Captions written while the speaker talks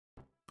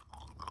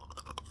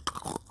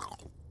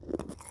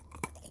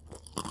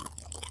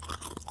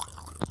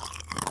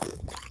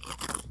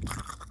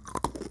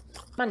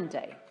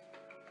Monday,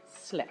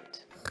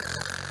 slept.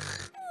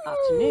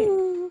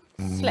 Afternoon,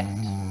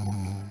 slept.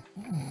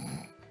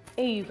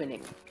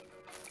 Evening,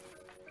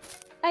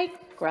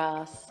 ate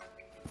grass.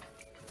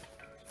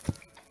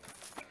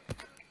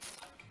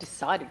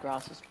 Decided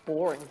grass was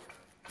boring.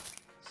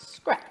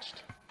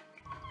 Scratched.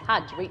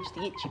 Hard to reach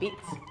the itchy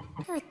bits.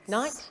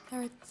 Night,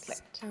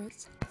 slept.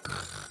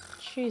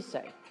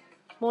 Tuesday,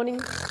 morning,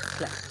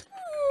 slept.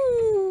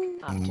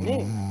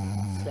 Afternoon,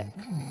 slept.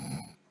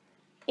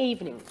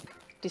 Evening,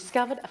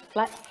 discovered a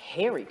flat,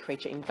 hairy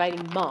creature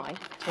invading my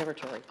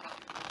territory.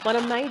 Won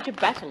a major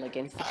battle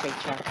against the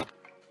creature.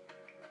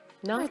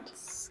 Night,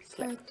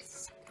 slept.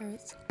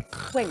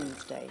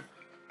 Wednesday,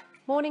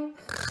 morning,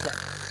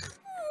 slept.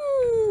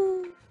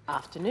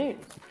 Afternoon,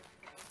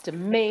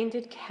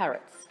 demanded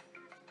carrots.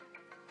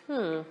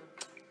 No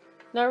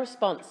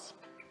response.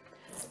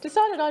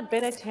 Decided I'd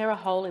better tear a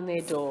hole in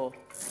their door.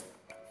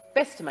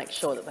 Best to make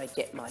sure that they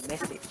get my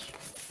message.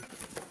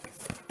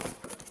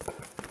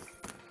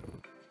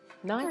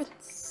 Night,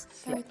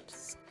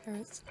 slept.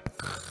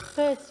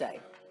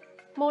 Thursday,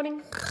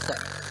 morning,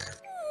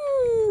 slept.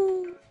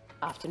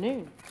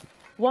 Afternoon,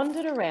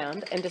 wandered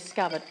around and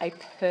discovered a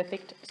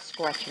perfect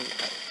scratching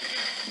post.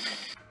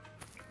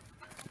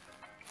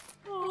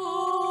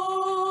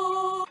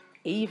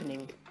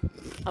 Evening,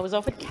 I was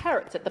offered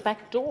carrots at the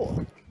back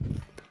door.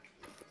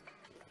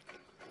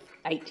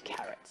 8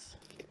 carrots.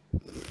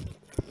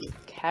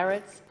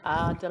 Carrots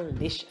are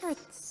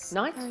delicious.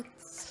 Night,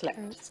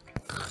 slept.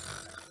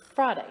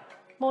 Friday,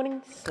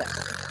 morning,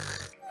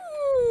 slept.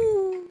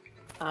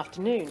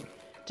 Afternoon,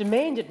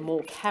 demanded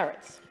more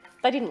carrots.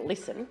 They didn't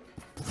listen,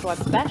 so I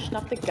bashed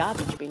up the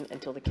garbage bin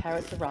until the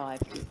carrots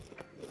arrived.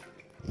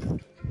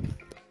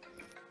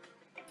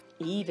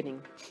 Evening,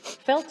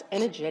 felt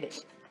energetic.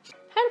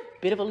 Had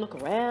a bit of a look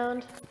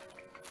around.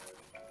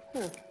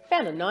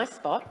 Found a nice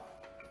spot.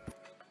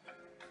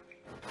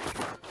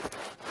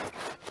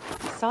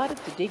 Decided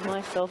to dig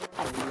myself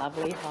a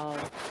lovely hole.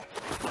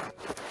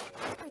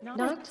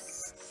 Night,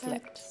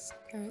 slept.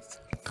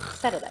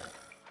 Saturday,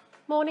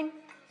 morning,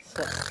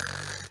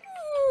 slept.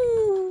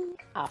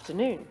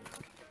 Afternoon,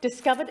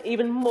 discovered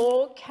even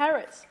more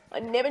carrots. I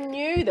never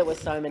knew there were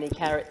so many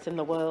carrots in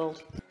the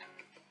world.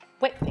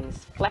 Wet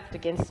things flapped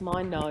against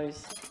my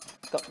nose.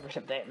 Got rid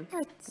of them.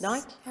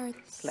 Night,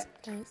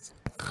 slept.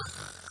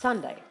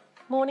 Sunday,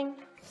 morning,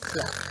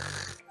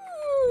 slept.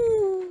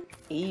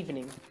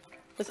 Evening,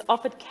 was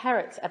offered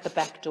carrots at the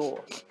back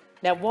door.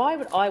 Now, why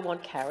would I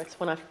want carrots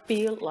when I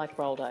feel like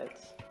rolled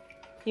oats?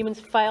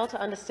 Humans fail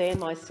to understand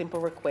my simple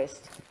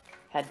request.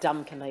 How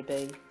dumb can they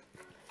be?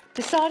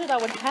 Decided I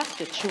would have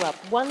to chew up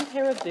 1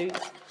 pair of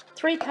boots,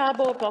 3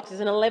 cardboard boxes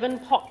and 11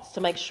 pots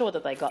to make sure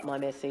that they got my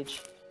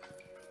message.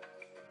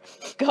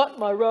 Got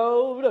my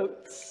rolled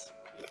oats.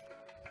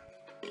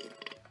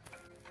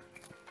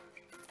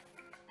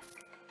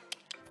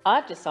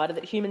 I've decided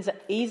that humans are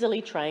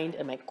easily trained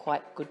and make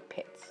quite good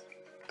pets.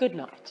 Good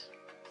night.